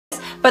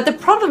But the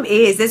problem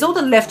is there's all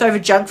the leftover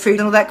junk food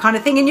and all that kind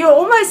of thing. And you're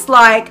almost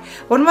like,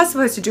 what am I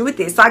supposed to do with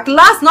this? Like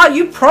last night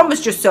you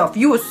promised yourself,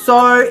 you were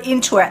so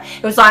into it.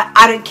 It was like,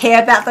 I don't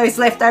care about those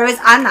leftovers.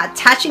 I'm not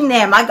touching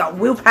them. I got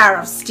willpower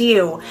of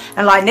steel.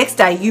 And like next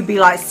day you'd be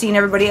like seeing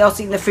everybody else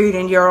eating the food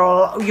and you're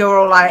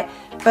all like,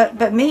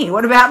 but me,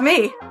 what about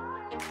me?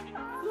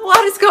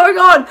 What is going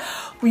on?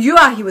 Well, you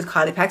are here with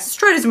Kylie Pax,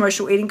 Australia's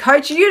emotional eating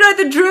coach. You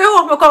know the drill.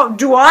 Oh my God,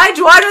 do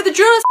I know the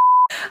drill?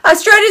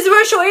 Australia's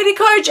emotional eating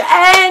coach,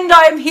 and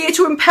I am here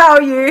to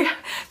empower you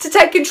to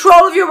take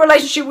control of your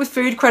relationship with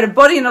food, create a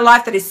body and a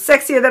life that is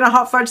sexier than a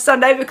hot fudge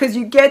sundae, because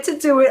you get to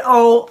do it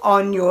all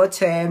on your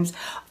terms.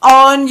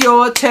 On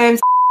your terms.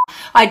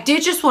 I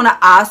did just want to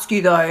ask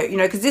you though, you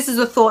know, because this is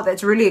a thought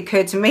that's really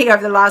occurred to me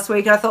over the last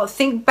week, and I thought,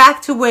 think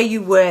back to where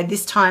you were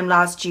this time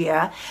last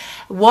year.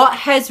 What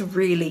has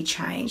really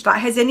changed?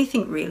 Like, has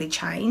anything really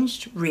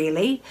changed,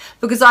 really?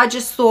 Because I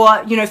just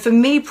thought, you know, for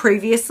me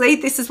previously,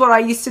 this is what I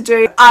used to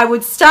do. I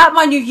would start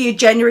my new year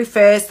January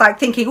 1st, like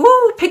thinking,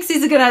 ooh,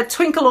 pixies are going to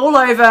twinkle all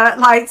over,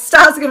 like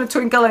stars are going to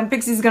twinkle and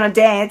pixies are going to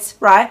dance,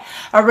 right?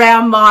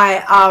 Around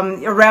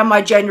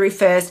my January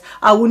 1st.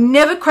 I will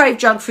never crave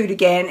junk food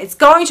again. It's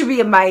going to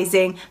be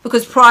amazing,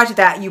 because prior to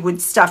that, you would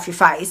stuff your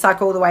face,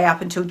 like all the way up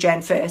until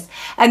Jan 1st.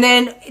 And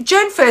then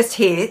Jan 1st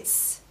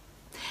hits,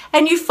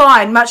 and you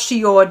find, much to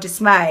your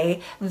dismay,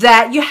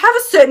 that you have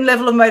a certain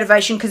level of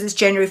motivation because it's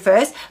January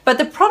 1st. But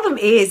the problem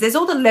is there's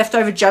all the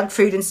leftover junk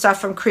food and stuff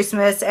from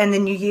Christmas and the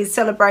New Year's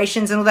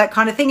celebrations and all that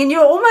kind of thing. And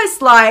you're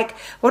almost like,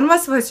 what am I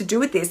supposed to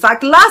do with this?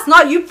 Like last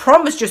night you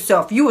promised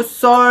yourself, you were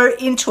so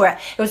into it.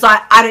 It was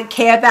like, I don't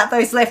care about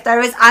those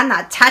leftovers. I'm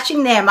not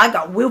touching them. I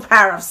got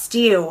willpower of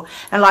steel.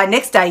 And like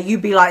next day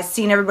you'd be like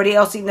seeing everybody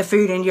else eating the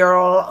food and you're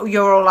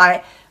all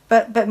like,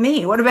 but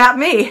me, what about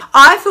me?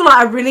 I feel like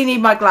I really need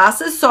my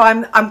glasses, so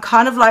I'm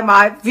kind of like,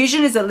 my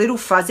vision is a little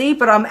fuzzy,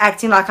 but I'm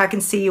acting like I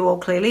can see you all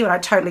clearly when I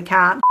totally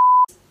can't.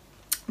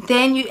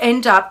 Then you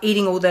end up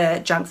eating all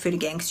the junk food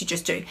again, because you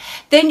just do.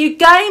 Then you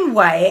gain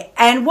weight,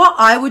 and what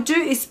I would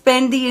do is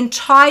spend the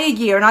entire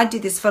year, and I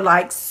did this for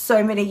like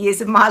so many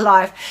years of my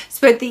life,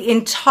 spent the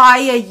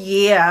entire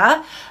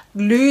year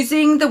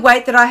losing the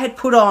weight that I had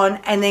put on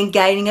and then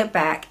gaining it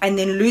back, and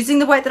then losing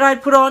the weight that I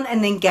had put on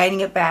and then gaining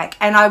it back.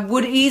 And I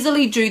would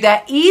easily do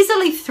that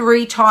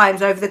 3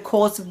 times over the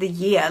course of the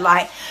year,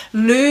 like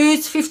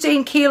lose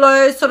 15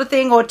 kilos sort of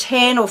thing, or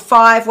 10 or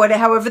 5, whatever,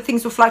 however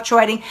things were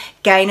fluctuating,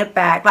 gain it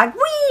back, like,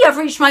 whee, I've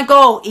reached my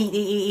goal,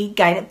 eat,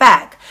 gain it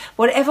back,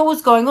 whatever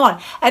was going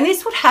on. And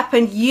this would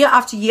happen year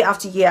after year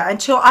after year,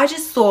 until I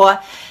just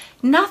thought,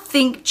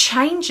 nothing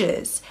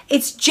changes.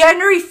 It's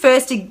January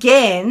 1st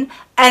again,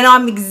 and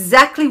I'm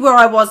exactly where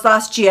I was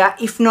last year,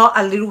 if not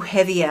a little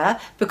heavier,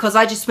 because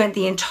I just spent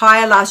the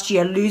entire last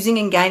year losing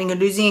and gaining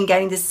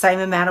the same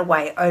amount of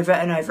weight over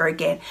and over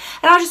again.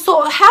 And I just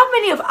thought, how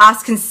many of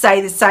us can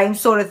say the same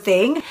sort of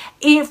thing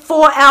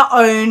for our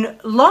own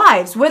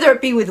lives, whether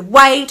it be with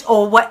weight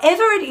or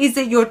whatever it is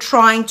that you're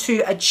trying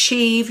to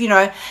achieve, you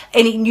know,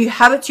 any new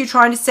habits you're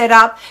trying to set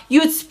up.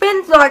 You would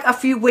spend like a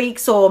few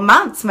weeks or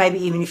months, maybe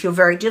even if you're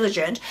very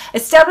diligent,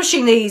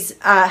 establishing these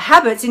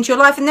habits into your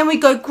life, and then we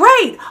go,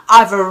 great,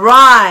 I've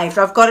arrived,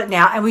 I've got it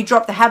now, and we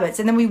drop the habits,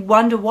 and then we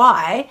wonder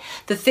why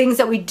the things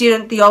that we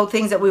didn't, the old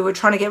things that we were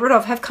trying to get rid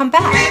of, have come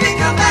back. Baby,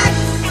 come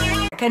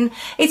back. And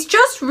it's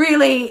just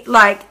really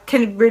like,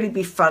 can really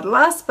befuddle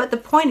us. But the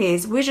point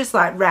is, we're just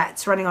like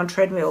rats running on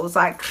treadmills,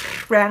 like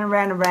round and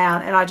round and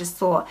round. And I just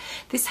thought,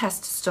 this has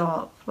to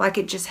stop. Like,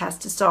 it just has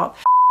to stop.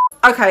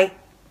 Okay,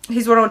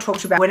 here's what I want to talk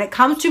to you about when it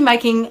comes to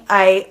making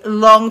a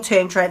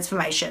long-term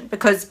transformation,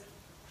 because,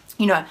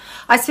 you know,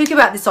 I speak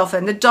about this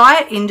often. The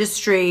diet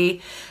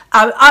industry,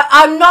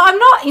 I'm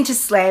not into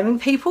slamming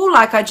people.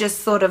 Like, I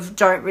just sort of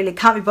can't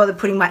be bothered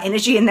putting my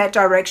energy in that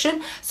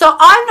direction. So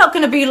I'm not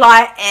going to be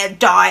like,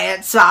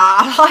 diets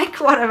are like,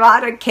 whatever, I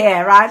don't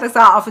care, right? As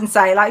I often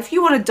say, like, if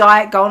you want to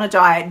diet, go on a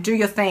diet, do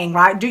your thing,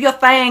 right? Do your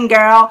thing,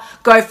 girl,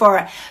 go for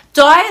it.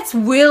 Diets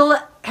will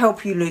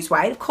help you lose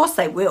weight. Of course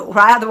they will,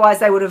 right? Otherwise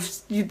they would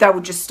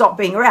just stop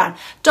being around.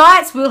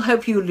 Diets will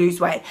help you lose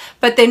weight,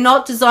 but they're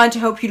not designed to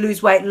help you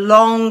lose weight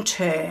long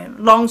term.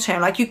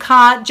 Like, you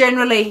can't,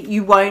 generally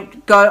you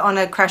won't go on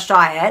a crash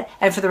diet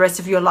and for the rest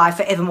of your life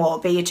forevermore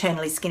be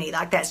eternally skinny.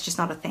 Like, that's just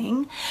not a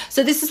thing.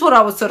 So this is what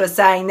I was sort of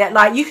saying, that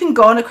like, you can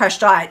go on a crash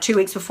diet 2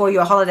 weeks before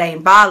your holiday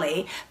in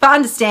Bali, but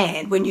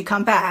understand, when you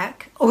come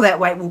back, all that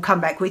weight will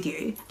come back with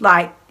you.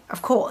 Like,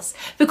 of course,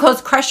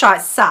 because crash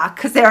diets suck,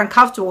 because they're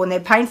uncomfortable and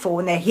they're painful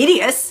and they're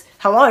hideous.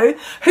 Hello,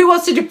 who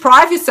wants to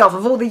deprive yourself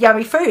of all the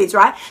yummy foods,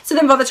 right? So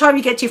then by the time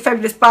you get to your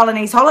fabulous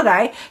Balinese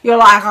holiday, you're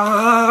like,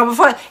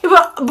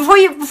 before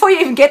you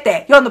even get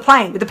there, you're on the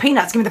plane with the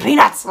peanuts. Give me the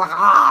peanuts.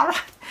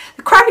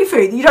 The crappy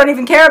food that you don't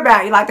even care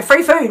about. You like the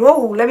free food.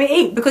 Oh, let me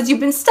eat, because you've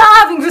been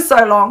starving for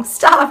so long.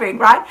 Starving,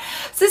 right?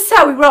 So this is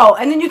how we roll.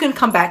 And then you can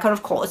come back, and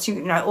of course,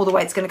 you know, all the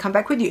weight's going to come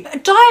back with you.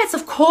 Diets,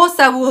 of course,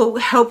 they will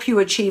help you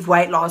achieve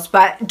weight loss,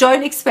 but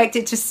don't expect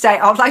it to stay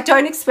off. Like,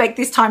 don't expect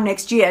this time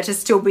next year to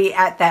still be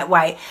at that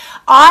weight.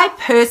 I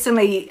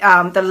personally,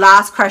 the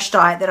last crash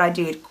diet that I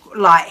did,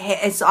 like,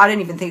 I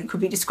don't even think it could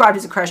be described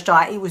as a crash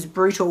diet. It was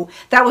brutal.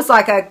 That was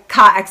like a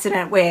car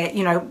accident where,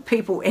 you know,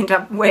 people end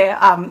up where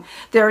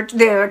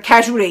there are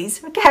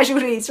casualties,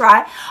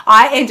 right?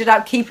 I ended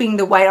up keeping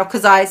the weight off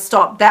because I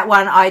stopped. That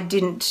one I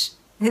didn't,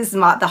 this is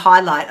the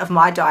highlight of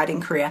my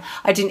dieting career.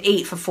 I didn't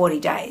eat for 40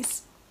 days.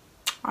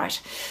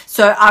 Right,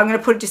 so I'm going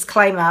to put a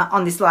disclaimer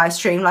on this live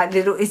stream. Like,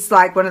 it's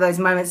like one of those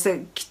moments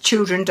that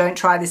children, don't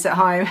try this at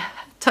home.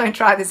 Don't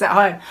try this at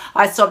home.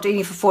 I stopped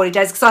eating for 40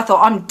 days because I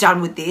thought, I'm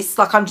done with this.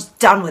 Like, I'm just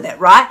done with it,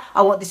 right?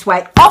 I want this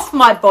weight off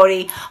my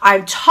body.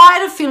 I'm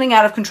tired of feeling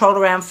out of control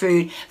around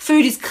food.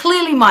 Food is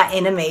clearly my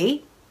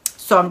enemy,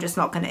 so I'm just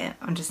not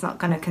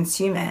gonna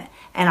consume it.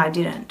 And I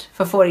didn't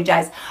for 40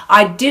 days.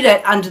 I did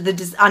it under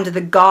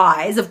the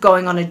guise of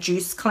going on a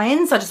juice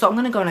cleanse. I just thought, I'm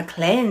going to go on a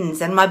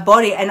cleanse, and my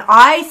body, and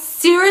I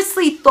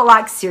seriously thought,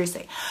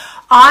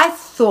 I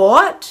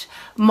thought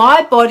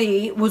my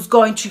body was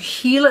going to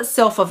heal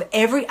itself of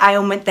every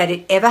ailment that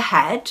it ever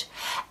had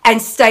and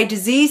stay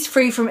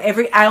disease-free from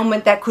every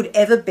ailment that could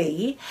ever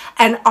be.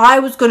 And I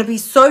was going to be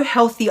so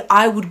healthy,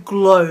 I would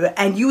glow.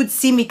 And you would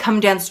see me come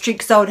down the street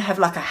because I would have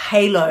like a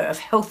halo of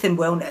health and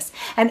wellness.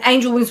 And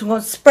angel wings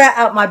would sprout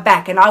out my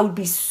back and I would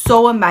be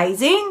so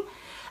amazing.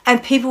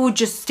 And people would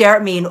just stare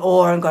at me in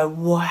awe and go,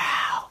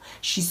 wow,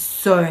 she's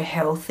so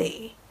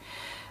healthy.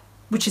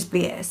 Which is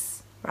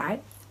BS,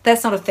 right?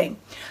 That's not a thing.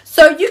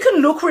 So you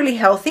can look really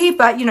healthy,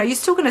 but you know, you're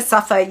still going to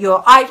suffer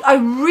I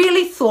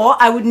really thought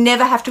I would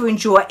never have to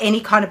endure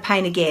any kind of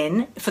pain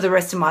again for the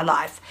rest of my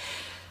life.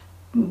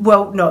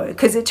 Well, no,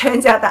 because it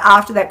turns out that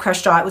after that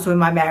crash diet was when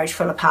my marriage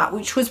fell apart,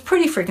 which was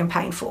pretty freaking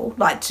painful,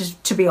 like,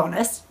 to be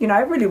honest, you know,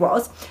 it really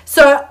was.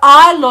 So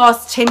I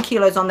lost 10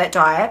 kilos on that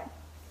diet.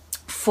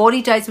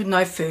 40 days with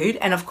no food.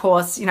 And of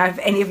course, you know, if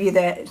any of you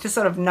that just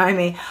sort of know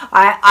me,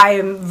 I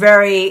am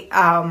very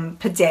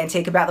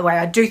pedantic about the way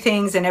I do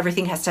things, and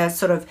everything has to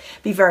sort of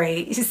be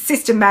very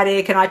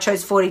systematic. And I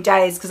chose 40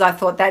 days because I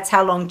thought that's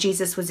how long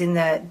Jesus was in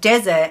the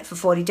desert, for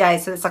 40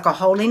 days. So it's like a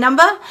holy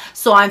number.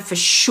 So I'm for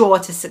sure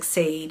to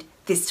succeed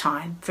this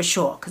time, for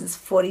sure, because it's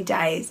 40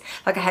 days.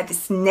 Like, I had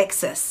this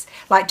nexus,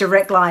 like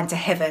direct line to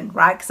heaven,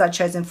 right? Because I'd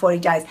chosen 40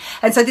 days.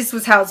 And so this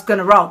was how it's going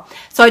to roll.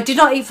 So I did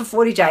not eat for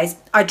 40 days.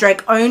 I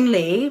drank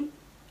only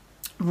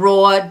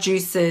raw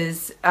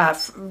juices,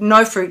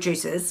 no fruit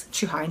juices,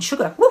 too high in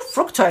sugar. Woo,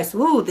 fructose,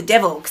 woo, the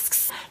devil.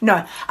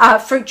 No,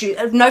 fruit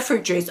juice, no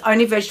fruit juice,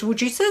 only vegetable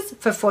juices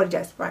for 40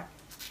 days, right?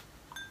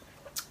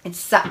 It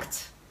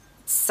sucked.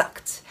 It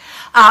sucked.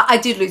 I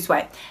did lose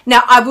weight.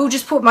 Now, I will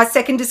just put my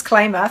second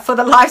disclaimer for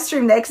the live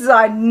stream there, because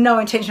I had no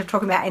intention of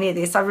talking about any of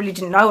this. I really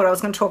didn't know what I was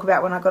going to talk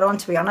about when I got on,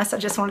 to be honest. I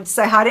just wanted to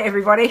say hi to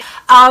everybody.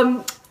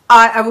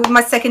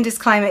 My second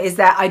disclaimer is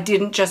that I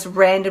didn't just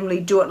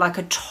randomly do it like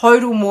a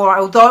total moron.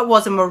 Although it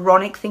was a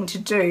moronic thing to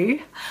do,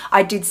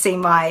 I did see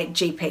my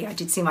GP. I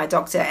did see my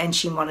doctor, and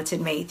she monitored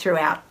me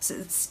throughout. So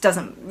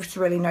it's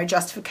really no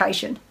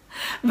justification.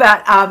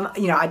 But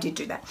you know, I did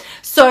do that.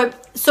 So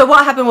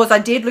what happened was I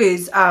did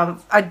lose a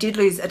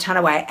ton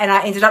of weight, and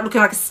I ended up looking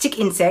like a stick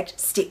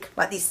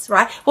like this,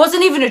 right? It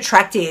wasn't even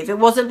attractive. It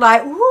wasn't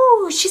like,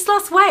 ooh, she's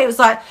lost weight. It was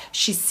like,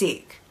 she's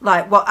sick.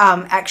 Like, what?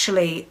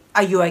 Actually,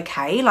 are you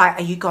okay? Like,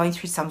 are you going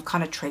through some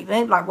kind of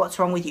treatment? Like, what's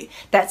wrong with you?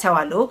 That's how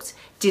I looked.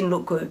 Didn't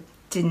look good.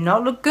 Did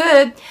not look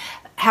good.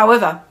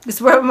 However, this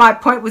is where my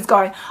point was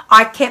going.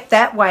 I kept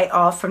that weight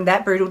off from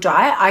that brutal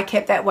diet. I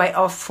kept that weight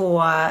off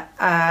for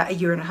a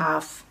year and a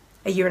half.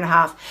 You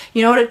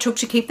know what it took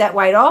to keep that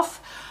weight off?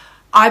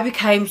 I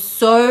became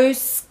so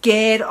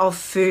scared of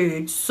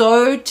food,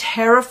 so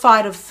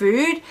terrified of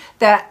food,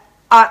 that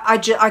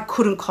I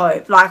couldn't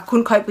cope. Like, I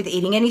couldn't cope with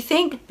eating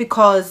anything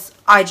because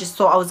I just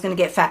thought I was going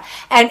to get fat.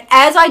 And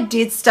as I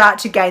did start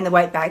to gain the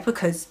weight back,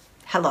 because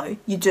hello,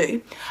 you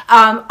do,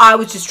 I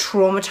was just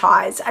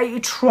traumatized.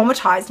 It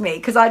traumatized me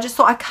because I just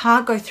thought, I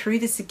can't go through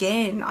this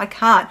again. I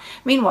can't.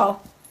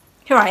 Meanwhile,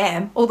 here I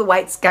am, all the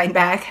weight's gained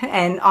back,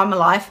 and I'm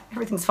alive.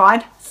 Everything's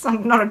fine. It's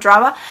not a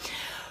drama.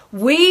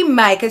 We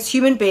make, as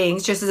human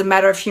beings, just as a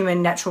matter of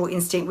human natural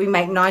instinct, we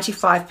make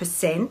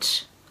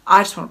 95%.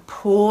 I just want to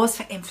pause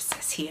for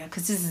emphasis here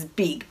because this is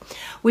big.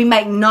 We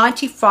make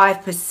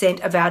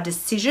 95% of our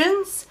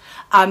decisions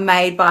are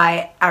made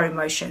by our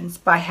emotions,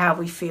 by how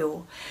we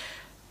feel.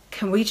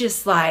 Can we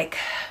just like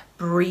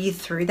breathe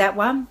through that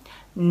one?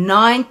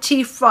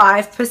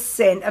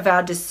 95% of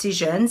our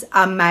decisions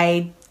are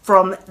made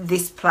from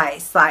this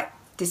place, like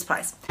this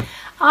place.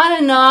 I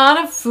don't know, I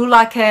don't feel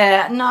like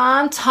it. No,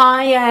 I'm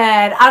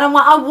tired.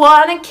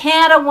 I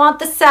can't, I want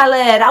the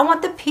salad. I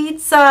want the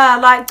pizza.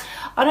 Like,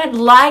 I don't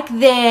like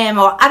them,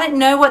 or I don't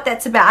know what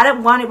that's about. I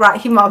don't want it right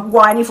here, my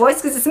whiny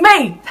voice, because it's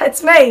me.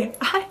 That's me.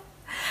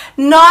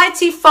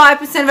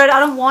 95% of it, I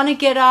don't want to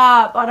get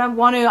up. I don't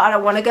want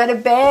to go to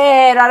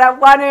bed. I don't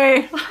want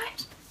to.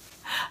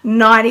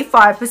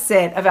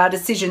 95% of our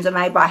decisions are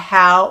made by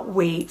how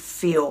we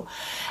feel.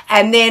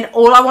 And then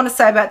all I want to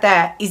say about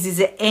that is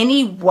it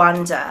any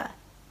wonder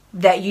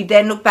that you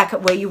then look back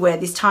at where you were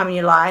this time in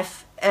your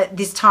life,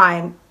 this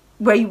time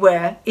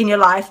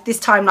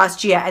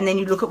last year, and then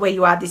you look at where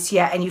you are this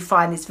year and you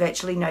find there's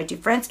virtually no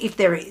difference, if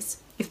there is.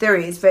 if there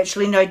is,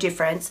 virtually no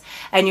difference,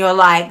 and you're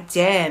like,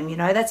 damn, you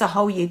know, that's a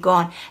whole year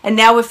gone, and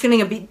now we're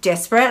feeling a bit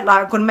desperate,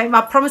 like I'm going to make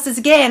my promises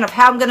again of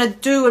how I'm going to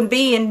do and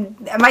be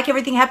and make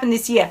everything happen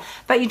this year,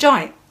 but you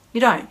don't,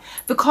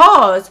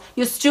 because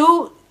you're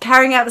still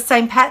carrying out the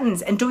same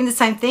patterns and doing the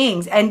same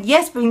things, and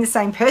yes, being the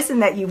same person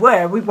that you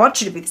were. We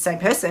want you to be the same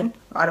person.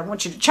 I don't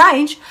want you to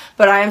change,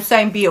 but I am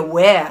saying be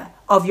aware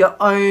of your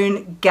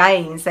own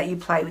games that you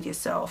play with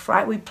yourself,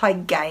 right? We play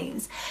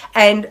games.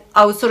 And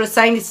I was sort of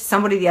saying this to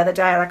somebody the other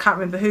day, and I can't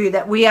remember who,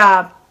 that we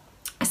are,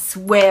 I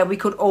swear we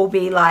could all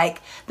be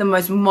like the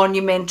most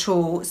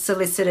monumental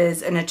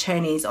solicitors and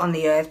attorneys on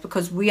the earth,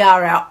 because we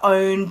are our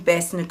own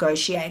best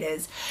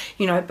negotiators,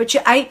 you know. But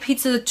you ate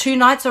pizza 2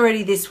 nights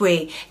already this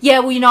week. Yeah,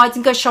 well, you know, I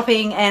didn't go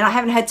shopping and I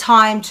haven't had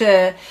time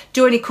to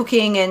do any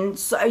cooking, and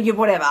so, you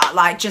whatever,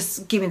 like,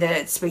 just give me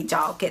the speed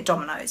dial, get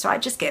Domino's,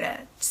 right? Just get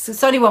it.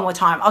 It's only one more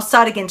time. I'll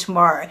start again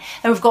tomorrow.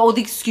 And we've got all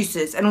the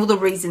excuses and all the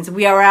reasons.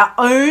 We are our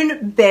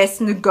own best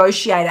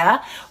negotiator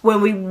when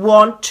we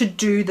want to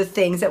do the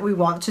things that we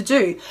want to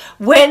do.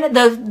 When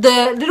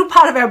the little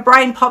part of our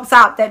brain pops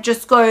up that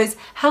just goes,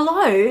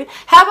 hello,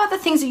 how about the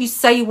things that you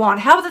say you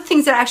want? How about the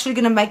things that are actually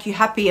going to make you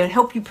happy and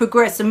help you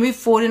progress and move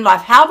forward in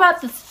life? How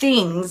about the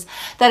things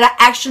that are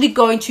actually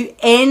going to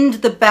end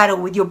the battle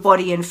with your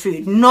body and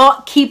food,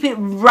 not keep it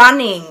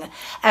running?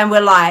 And we're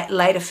like,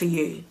 later for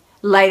you,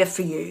 later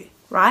for you.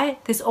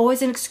 Right? There's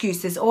always an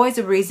excuse. There's always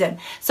a reason.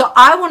 So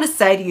I want to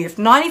say to you, if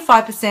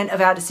 95% of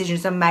our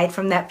decisions are made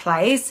from that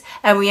place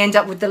and we end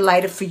up with the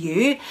later for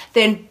you,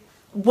 then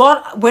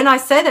when I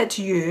say that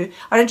to you,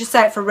 I don't just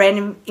say it for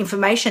random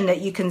information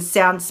that you can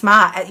sound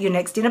smart at your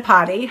next dinner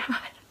party.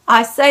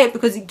 I say it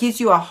because it gives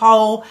you a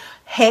whole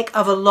heck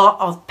of a lot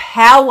of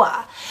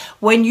power.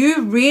 When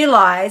you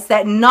realize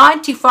that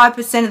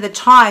 95% of the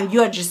time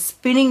you are just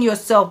spinning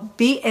yourself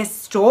BS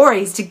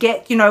stories to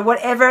get, you know,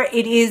 whatever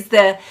it is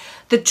the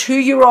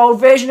 2-year-old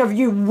version of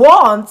you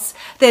wants,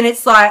 then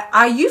it's like,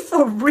 are you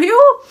for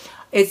real?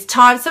 It's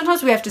time.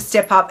 Sometimes we have to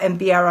step up and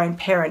be our own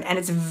parent, and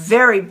it's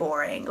very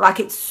boring. Like,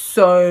 it's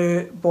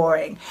so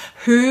boring.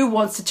 Who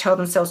wants to tell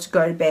themselves to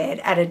go to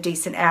bed at a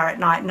decent hour at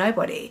night?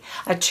 Nobody.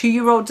 A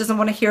 2-year-old doesn't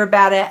want to hear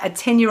about it. A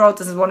 10-year-old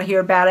doesn't want to hear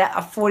about it.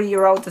 A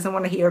 40-year-old doesn't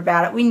want to hear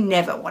about it. We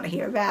never want to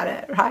hear about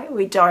it, right?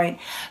 We don't.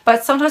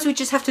 But sometimes we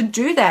just have to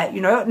do that, you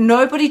know.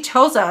 Nobody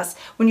tells us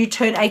when you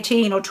turn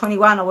 18 or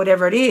 21 or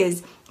whatever it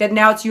is that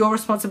now it's your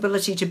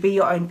responsibility to be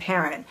your own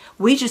parent.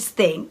 We just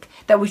think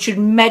that we should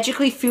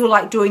magically feel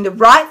like doing the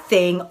right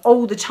thing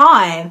all the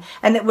time,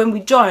 and that when we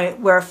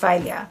don't, we're a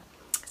failure.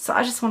 So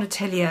I just want to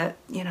tell you,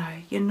 you know,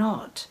 you're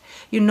not.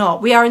 You're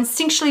not. We are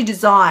instinctually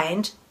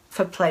designed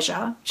for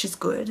pleasure, which is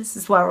good. This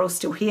is why we're all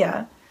still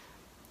here,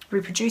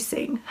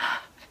 reproducing.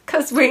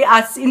 Because we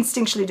are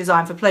instinctually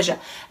designed for pleasure,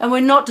 and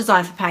we're not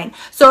designed for pain.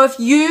 So if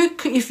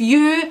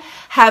you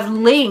have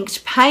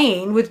linked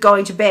pain with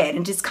going to bed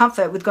and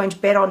discomfort with going to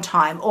bed on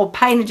time, or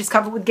pain and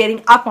discomfort with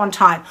getting up on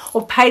time,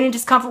 or pain and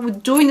discomfort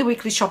with doing the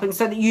weekly shopping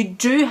so that you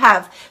do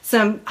have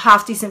some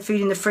half decent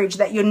food in the fridge,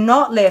 that you're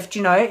not left,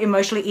 you know,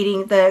 emotionally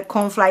eating the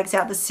cornflakes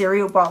out the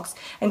cereal box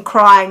and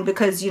crying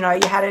because, you know,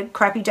 you had a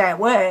crappy day at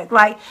work,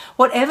 like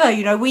whatever,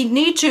 you know, we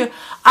need to,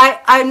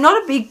 I'm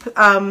not a big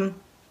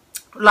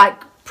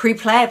like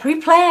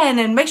pre-plan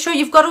and make sure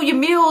you've got all your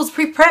meals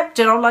pre-prepped,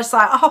 and I'm just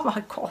like, oh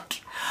my God,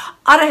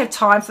 I don't have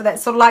time for that.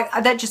 Sort of like,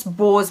 that just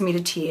bores me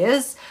to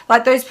tears.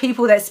 Like those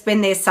people that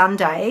spend their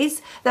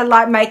Sundays, that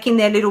like making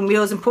their little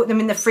meals and put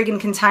them in the friggin'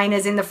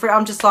 containers in the fridge.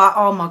 I'm just like,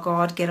 oh my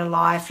God, get a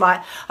life.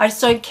 Like, I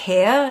just don't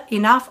care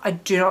enough. I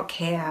do not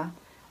care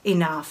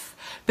enough,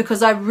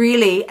 because I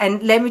really,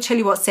 and let me tell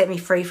you what set me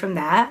free from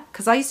that,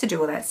 because I used to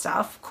do all that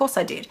stuff. Of course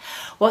I did.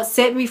 What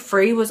set me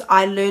free was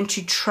I learned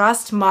to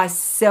trust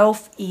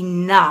myself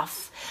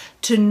enough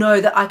to know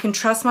that I can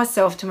trust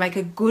myself to make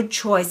a good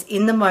choice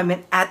in the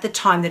moment at the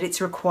time that it's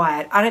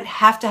required. I don't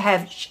have to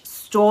have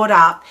stored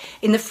up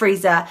in the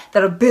freezer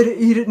that I better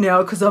eat it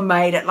now because I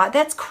made it. Like,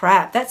 that's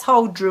crap. That's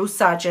whole drill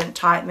sergeant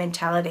type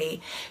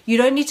mentality. You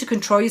don't need to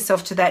control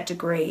yourself to that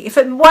degree. If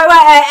it,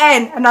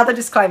 and another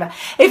disclaimer,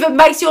 if it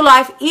makes your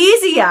life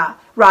easier,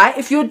 right?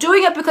 If you're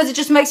doing it because it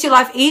just makes your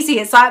life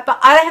easier, it's like, but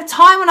I don't have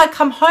time when I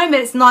come home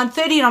and it's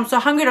 9:30 and I'm so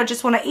hungry and I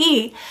just want to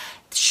eat.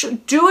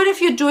 Do it if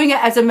you're doing it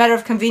as a matter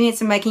of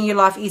convenience and making your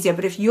life easier.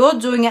 But if you're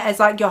doing it as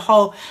like your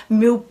whole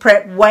meal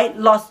prep, weight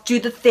loss, do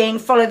the thing,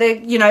 follow the,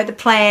 you know, the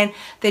plan,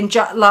 then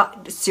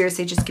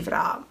seriously, just give it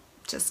up.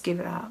 Just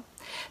give it up.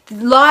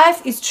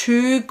 Life is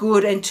too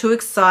good and too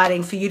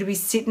exciting for you to be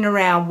sitting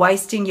around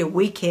wasting your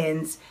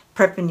weekends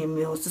prepping your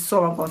meals. That's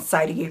all I'm going to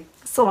say to you.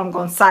 That's all I'm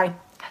going to say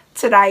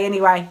today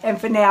anyway, and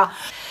for now.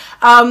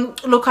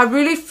 Look, I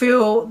really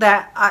feel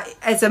that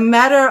as a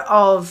matter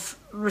of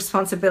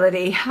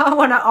responsibility. I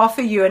want to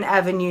offer you an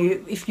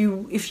avenue if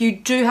you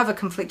do have a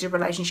conflicted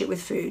relationship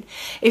with food,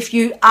 if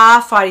you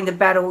are fighting the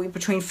battle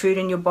between food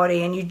and your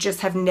body and you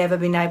just have never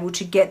been able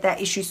to get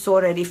that issue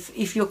sorted,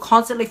 if you're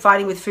constantly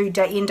fighting with food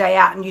day in, day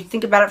out, and you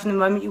think about it from the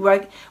moment you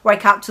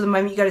wake up to the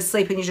moment you go to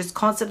sleep, and you're just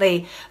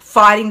constantly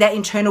fighting that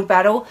internal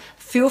battle,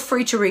 feel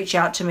free to reach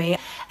out to me.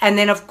 And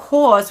then of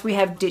course we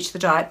have Ditch the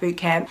Diet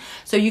Bootcamp.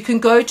 So you can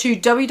go to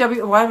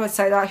why do I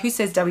say that? Who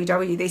says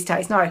WW these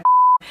days? No.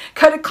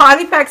 Go to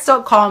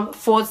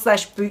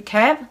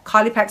kyliepax.com/bootcamp,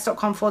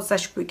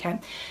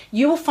 kyliepax.com/bootcamp.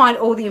 You will find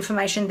all the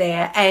information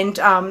there, and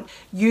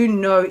you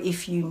know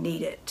if you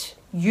need it.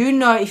 You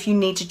know if you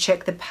need to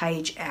check the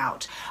page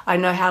out. I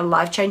know how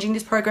life-changing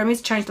this program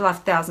is. Changed the life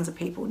of thousands of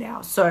people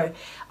now. So,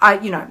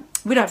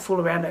 we don't fool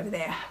around over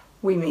there.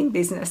 We mean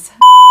business.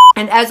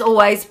 And as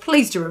always,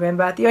 please do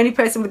remember, the only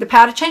person with the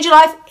power to change your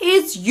life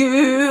is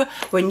you.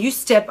 When you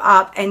step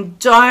up and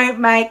don't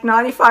make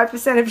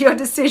 95% of your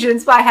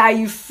decisions by how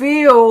you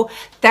feel,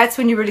 that's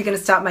when you're really going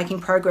to start making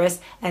progress.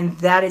 And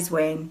that is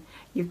when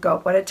you've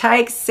got what it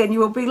takes, and you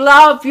will be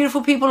loved. Beautiful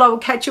people, I will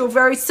catch you all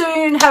very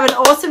soon. Have an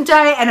awesome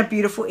day and a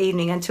beautiful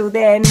evening. Until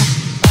then.